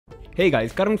Hey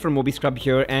guys, Karan from MobiScrub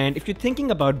here, and if you're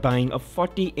thinking about buying a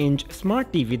 40-inch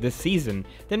smart TV this season,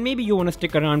 then maybe you want to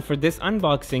stick around for this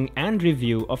unboxing and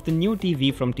review of the new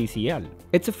TV from TCL.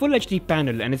 It's a full HD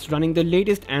panel and it's running the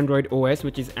latest Android OS,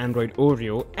 which is Android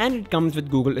Oreo, and it comes with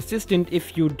Google Assistant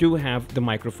if you do have the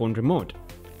microphone remote.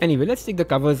 Anyway, let's take the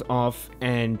covers off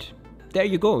and there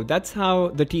you go. That's how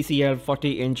the TCL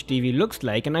 40-inch TV looks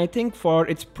like, and I think for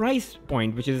its price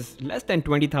point, which is less than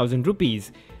 20,000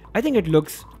 rupees, I think it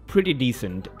looks pretty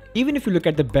decent. Even if you look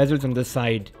at the bezels on the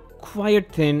side,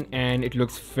 quite thin, and it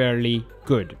looks fairly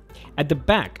good. At the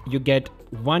back, you get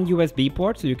one USB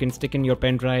port so you can stick in your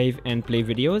pen drive and play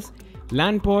videos,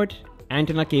 LAN port,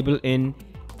 antenna cable in.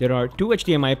 There are two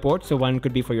HDMI ports, so one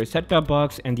could be for your set-top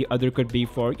box and the other could be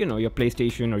for, your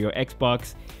PlayStation or your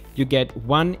Xbox. You get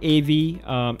one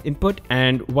AV input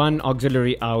and one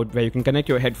auxiliary out where you can connect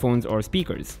your headphones or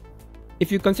speakers.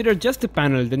 If you consider just the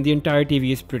panel, then the entire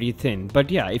TV is pretty thin.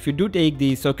 But yeah, if you do take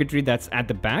the circuitry that's at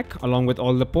the back along with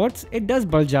all the ports, it does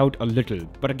bulge out a little.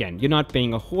 But again, you're not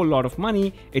paying a whole lot of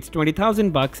money. It's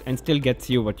 20,000 bucks and still gets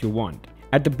you what you want.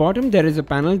 At the bottom, there is a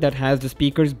panel that has the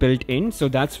speakers built in, so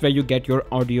that's where you get your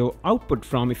audio output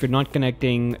from if you're not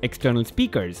connecting external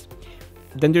speakers.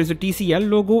 Then there's a TCL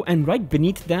logo, and right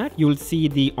beneath that you'll see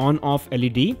the on-off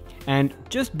LED, and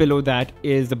just below that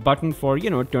is the button for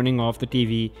turning off the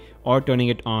TV or turning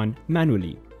it on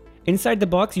manually. Inside the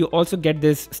box you also get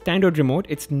this standard remote.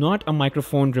 It's not a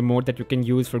microphone remote that you can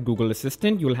use for Google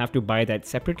Assistant. You'll have to buy that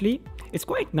separately. It's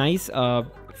quite nice,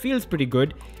 feels pretty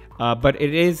good, but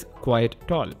it is quite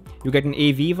tall. You get an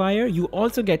AV wire. You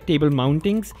also get table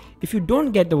mountings. If you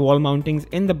don't get the wall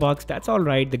mountings in the box, that's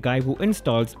alright, the guy who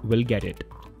installs will get it.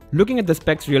 Looking at the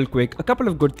specs real quick, a couple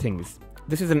of good things.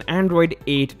 This is an Android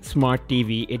 8 smart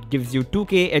TV. It gives you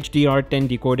 2K HDR10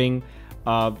 decoding,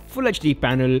 full HD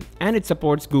panel, and it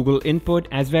supports Google input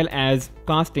as well as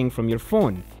casting from your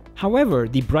phone. However,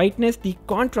 the brightness, the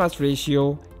contrast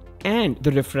ratio, and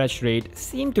the refresh rate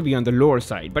seem to be on the lower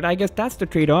side, but I guess that's the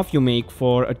trade-off you make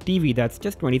for a TV that's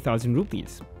just 20,000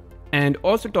 rupees. And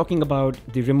also talking about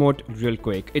the remote real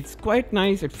quick, it's quite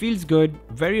nice, it feels good,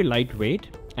 very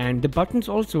lightweight, and the buttons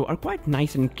also are quite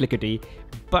nice and clickety,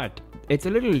 but it's a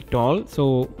little tall,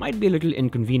 so might be a little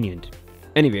inconvenient.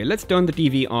 Anyway, let's turn the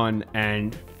TV on,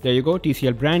 and there you go,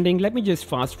 TCL branding. Let me just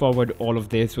fast forward all of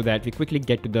this so that we quickly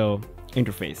get to the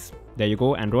interface. There you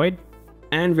go, Android.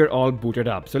 And we're all booted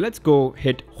up. So let's go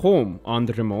hit home on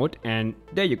the remote, and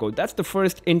there you go. That's the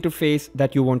first interface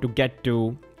that you want to get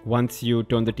to once you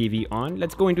turn the TV on.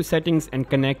 Let's go into settings and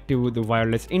connect to the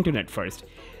wireless internet first.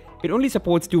 It only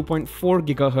supports 2.4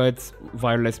 gigahertz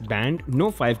wireless band,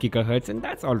 no 5 gigahertz, and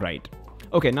that's all right.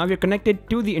 Okay, now we're connected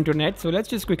to the internet, so let's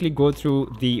just quickly go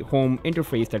through the home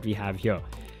interface that we have here.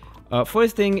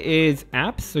 First thing is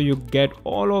apps. So you get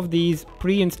all of these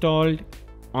pre-installed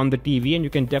on the TV, and you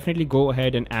can definitely go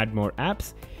ahead and add more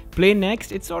apps. Play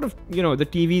next, it's sort of, the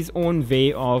TV's own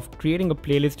way of creating a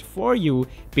playlist for you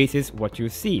basis what you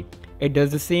see. It does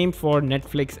the same for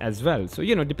Netflix as well. So,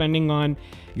 depending on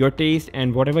your taste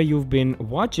and whatever you've been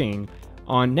watching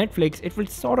on Netflix, it will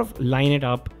sort of line it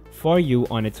up for you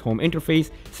on its home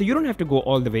interface, so you don't have to go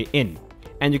all the way in.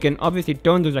 And you can obviously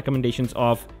turn those recommendations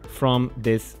off from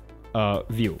this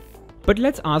view. But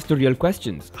let's ask the real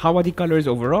questions. How are the colors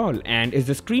overall? And is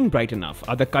the screen bright enough?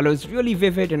 Are the colors really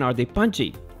vivid and are they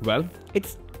punchy? Well,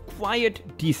 it's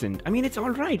quite decent. I mean, it's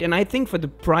alright. And I think for the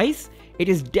price, it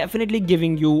is definitely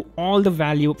giving you all the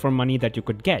value for money that you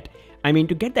could get. I mean,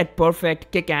 to get that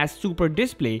perfect kick-ass super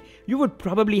display, you would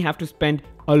probably have to spend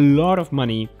a lot of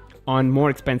money on more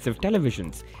expensive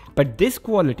televisions. But this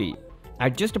quality,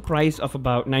 at just a price of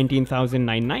about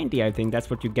 19,990, I think that's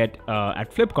what you get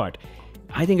at Flipkart,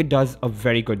 I think it does a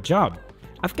very good job.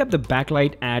 I've kept the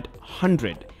backlight at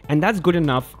 100, and that's good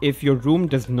enough if your room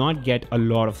does not get a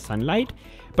lot of sunlight.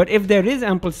 But if there is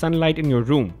ample sunlight in your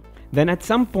room, then at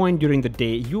some point during the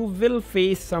day, you will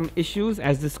face some issues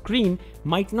as the screen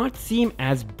might not seem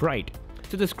as bright.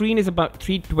 So the screen is about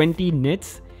 320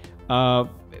 nits,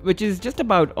 which is just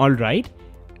about alright,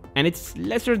 and it's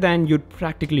lesser than you'd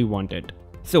practically want it.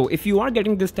 So if you are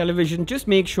getting this television, just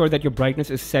make sure that your brightness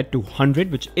is set to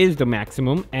 100, which is the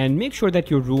maximum, and make sure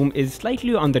that your room is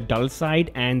slightly on the dull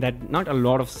side and that not a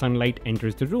lot of sunlight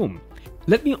enters the room.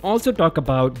 Let me also talk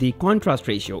about the contrast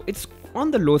ratio. It's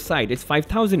on the low side, it's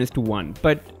 5000:1,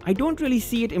 but I don't really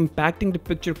see it impacting the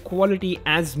picture quality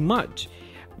as much.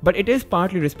 But it is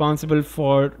partly responsible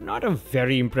for not a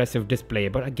very impressive display.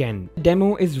 But again, the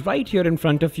demo is right here in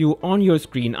front of you on your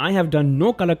screen. I have done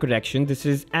no color correction. This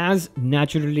is as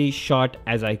naturally shot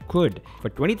as I could. For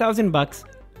 20,000 bucks,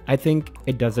 I think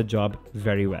it does the job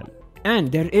very well.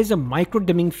 And there is a micro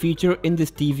dimming feature in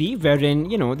this TV wherein,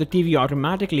 the TV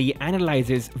automatically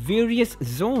analyzes various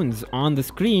zones on the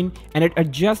screen and it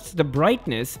adjusts the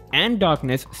brightness and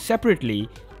darkness separately,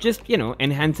 just,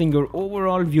 enhancing your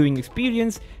overall viewing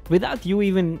experience without you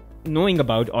even knowing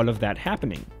about all of that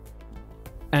happening.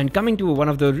 And coming to one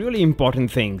of the really important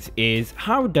things is,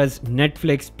 how does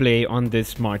Netflix play on this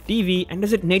smart TV, and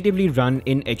does it natively run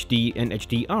in HD and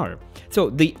HDR? So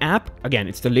the app, again,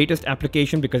 it's the latest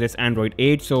application because it's Android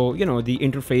 8, so the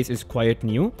interface is quite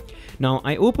new. Now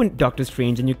I opened Doctor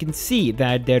Strange and you can see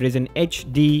that there is an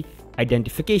HD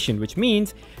identification, which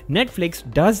means Netflix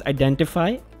does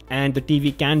identify and the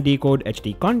TV can decode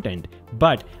HD content.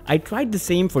 But I tried the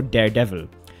same for Daredevil.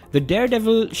 The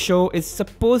Daredevil show is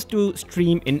supposed to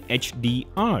stream in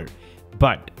HDR,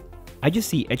 but I just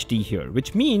see HD here,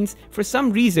 which means for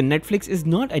some reason Netflix is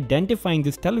not identifying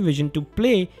this television to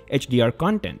play HDR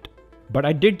content. But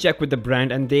I did check with the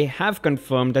brand and they have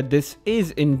confirmed that this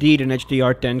is indeed an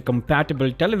HDR10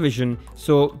 compatible television,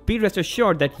 so be rest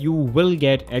assured that you will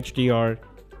get HDR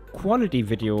quality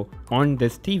video on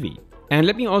this TV. And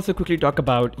let me also quickly talk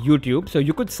about YouTube. So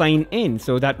you could sign in.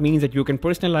 So that means that you can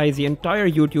personalize the entire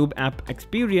YouTube app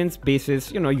experience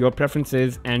basis, your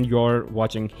preferences and your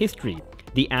watching history.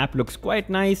 The app looks quite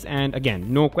nice. And again,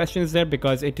 no questions there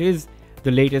because it is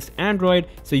the latest Android.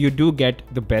 So you do get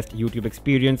the best YouTube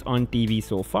experience on TV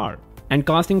so far. And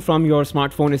casting from your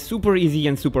smartphone is super easy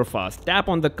and super fast. Tap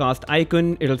on the cast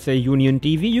icon, it'll say Union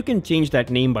TV. You can change that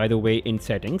name, by the way, in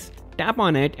settings. Tap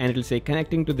on it and it'll say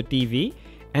connecting to the TV.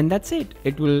 And that's it.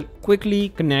 It will quickly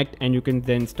connect and you can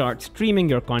then start streaming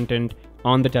your content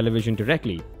on the television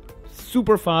directly.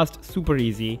 Super fast, super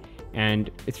easy,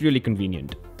 and it's really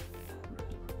convenient.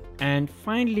 And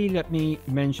finally, let me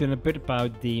mention a bit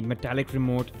about the metallic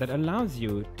remote that allows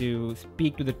you to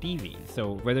speak to the TV.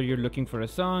 So whether you're looking for a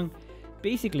song,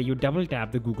 basically you double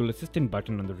tap the Google Assistant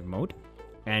button on the remote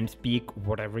and speak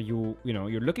whatever you're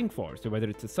looking for. So whether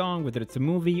it's a song, whether it's a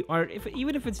movie, or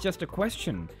even if it's just a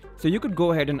question. So you could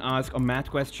go ahead and ask a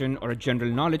math question or a general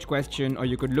knowledge question, or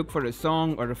you could look for a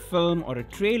song or a film or a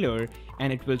trailer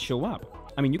and it will show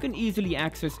up. I mean, you can easily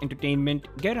access entertainment,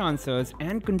 get answers,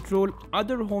 and control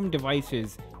other home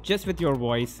devices just with your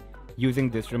voice using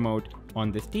this remote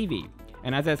on this TV.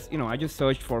 And as I just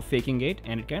searched for faking it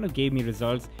and it kind of gave me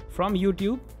results from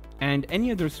YouTube and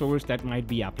any other source that might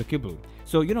be applicable.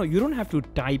 So, you don't have to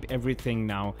type everything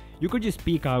now. You could just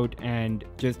speak out and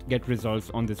just get results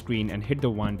on the screen and hit the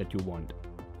one that you want.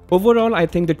 Overall, I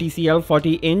think the TCL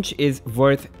 40-inch is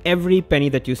worth every penny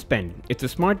that you spend. It's a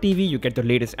smart TV, you get the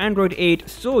latest Android 8,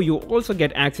 so you also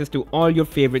get access to all your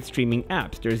favorite streaming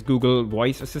apps. There's Google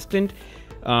Voice Assistant,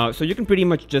 so you can pretty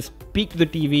much just speak to the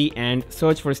TV and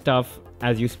search for stuff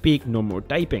as you speak, no more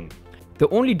typing. The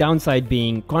only downside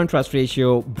being contrast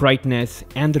ratio, brightness,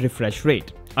 and the refresh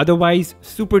rate. Otherwise,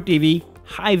 super TV,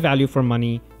 high value for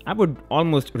money. I would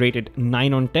almost rate it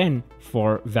 9 on 10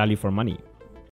 for value for money.